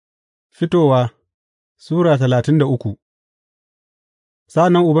Fitowa Sura 33.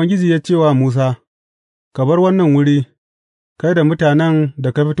 Sa'an nan Ubangiji ya ce wa Musa, Ka bar wannan wuri, kai da mutanen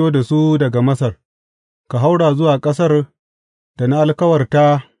da ka fito da su daga Masar, ka haura zuwa ƙasar da na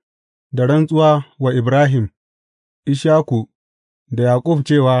alkawarta da rantsuwa wa Ibrahim, Ishaku da Yaƙub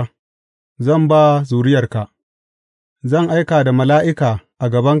cewa, Zan ba zuriyarka, zan aika da mala'ika a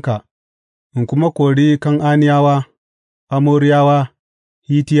gabanka in kuma kori Kan'aniyawa, Amoriyawa,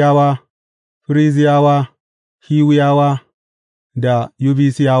 Hittiyawa, Ferizziyawa, Hiwiyawa da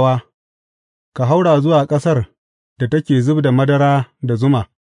Yebusiyawa, ka haura zuwa ƙasar da take zub da madara da zuma,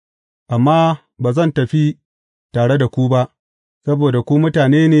 amma ba zan tafi tare da ku ba, saboda ku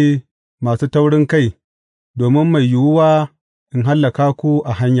mutane ne masu taurinkai, domin mai yiwuwa in hallaka ku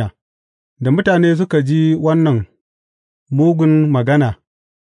a hanya. Da mutane suka ji wannan mugun magana,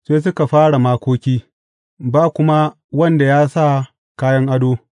 sai suka fara makoki, ba kuma wanda ya sa kayan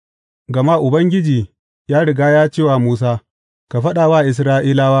ado, gama Ubangiji ya riga ya ce wa Musa, Ka faɗa wa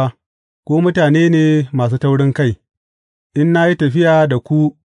Isra'ilawa, Ku mutane ne masu taurinkai, in na yi tafiya da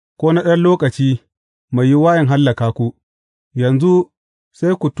ku ko na ɗan lokaci, mai yiwuwa in hallaka ku, yanzu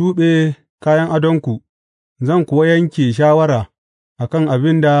sai ku tuɓe kayan adonku, zan kuwa yanke shawara a kan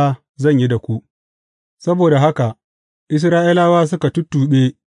abin da zan yi da ku. Saboda haka Isra'ilawa suka tuttuɓe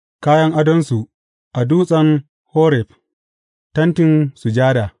kayan adonsu a dutsen Horeb, Tentin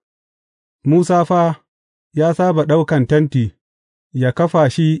Sujada. Musa fa ya saba ɗaukan tenti ya kafa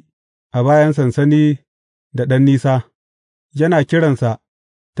shi a bayan sansani da ɗan nisa, yana kiransa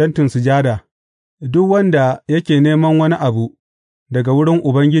Tentin Sujada, duk wanda yake neman wani abu daga wurin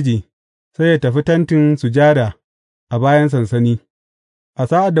Ubangiji sai ya tafi Tentin Sujada a bayan sansani. A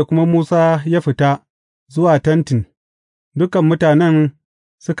sa'ad da kuma Musa ya fita zuwa tentin, dukan mutanen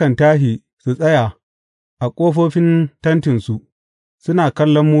sukan tashi su tsaya a ƙofofin tentinsu, suna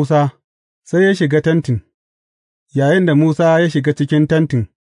kallon Musa, sai ya shiga tentin. Yayinda Musa ya shiga cikin tentin,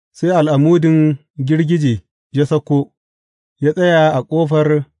 sai al'amudin girgije ya sauko, ya tsaya a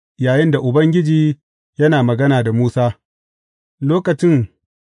ƙofar yayinda Ubangiji yana magana da Musa. Lokacin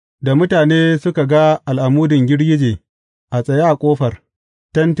da mutane suka ga al'amudin girgije a tsaye a ƙofar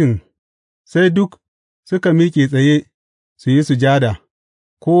tentin, sai duk suka miƙe tsaye su yi sujada,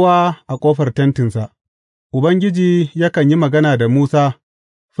 kowa a ƙofar tentinsa. Ubangiji yakan yi magana da Musa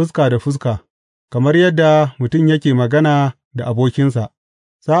fuska da fuska, kamar yadda mutum yake magana da abokinsa.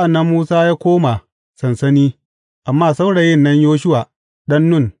 Sa'an nan Musa ya koma sansani, amma saurayin nan Yoshuwa ɗan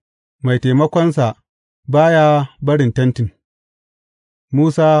Nun, mai taimakonsa ba ya barin tentin.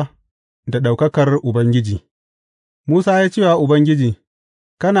 Musa da ɗaukakar Ubangiji. Musa ya ce wa Ubangiji,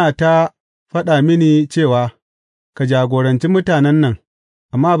 Kana ta faɗa mini cewa, Ka jagoranci mutanen nan,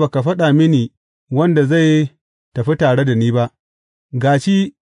 amma ba ka faɗa mini wanda zai tafi tare da ni ba, ga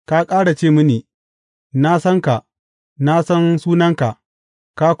shi ka ƙara ce mini, Na san ka, na san sunanka,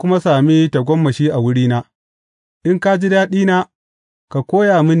 ka kuma sami tagomashi a wurina, in ka ji daɗina, ka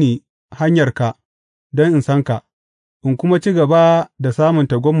koya mini hanyarka don in san ka, in kuma ci gaba da samun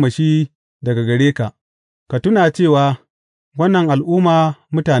tagomashi daga gare ka, ka tuna cewa wannan al'umma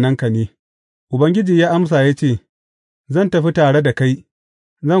mutanenka ne. Ubangiji ya amsa ya ce, Zan tafi tare da kai,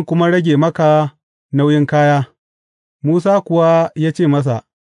 zan kuma rage maka nauyin kaya. Musa kuwa ya ce masa,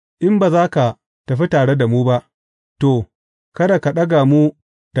 In ba za ka tafi tare da mu ba, to, kada ka ɗaga mu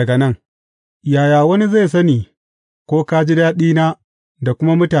daga nan, yaya wani zai sani ko ka ji daɗina da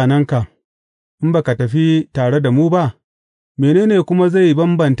kuma mutanenka, in ba ka tafi tare da mu ba? Mene ne kuma zai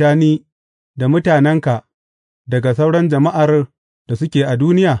bambanta ni da mutanenka daga sauran jama'ar da suke a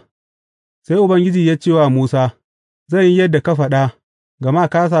duniya? Sai Ubangiji ya ce wa Musa, Zan yi yadda ka faɗa, gama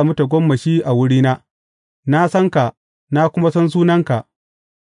ka sami tagomashi a wurina, na san ka na kuma san sunanka.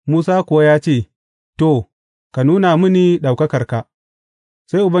 Musa kuwa ya ce, To, ka nuna mini ɗaukakarka.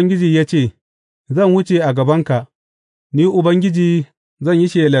 Sai Ubangiji ya ce, Zan wuce a gabanka, ni Ubangiji zan yi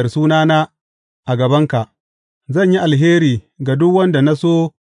shelar sunana a gabanka, zan yi alheri ga duk wanda na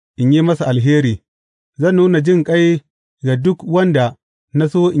so in yi masa alheri, zan nuna jinƙai ga duk wanda na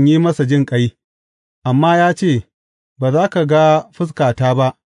so in yi masa jinƙai, amma ya ce, Ba za ka ga fuskata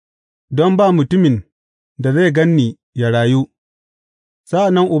ba, don ba mutumin da zai gan ni ya rayu.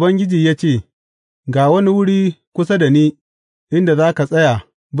 Sa'an nan Ubangiji ya ce, Ga wani wuri kusa da ni inda za ka tsaya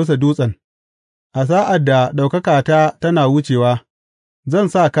bisa dutsen, a sa'ad da ɗaukakata tana wucewa, zan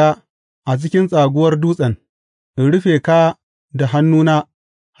sa ka a cikin tsaguwar dutsen, in rufe ka da hannuna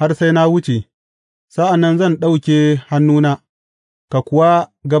har sai na wuce, sa'an nan zan ɗauke hannuna, ka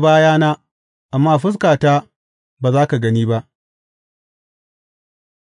kuwa ga bayana, amma fuskata ba za ka gani ba.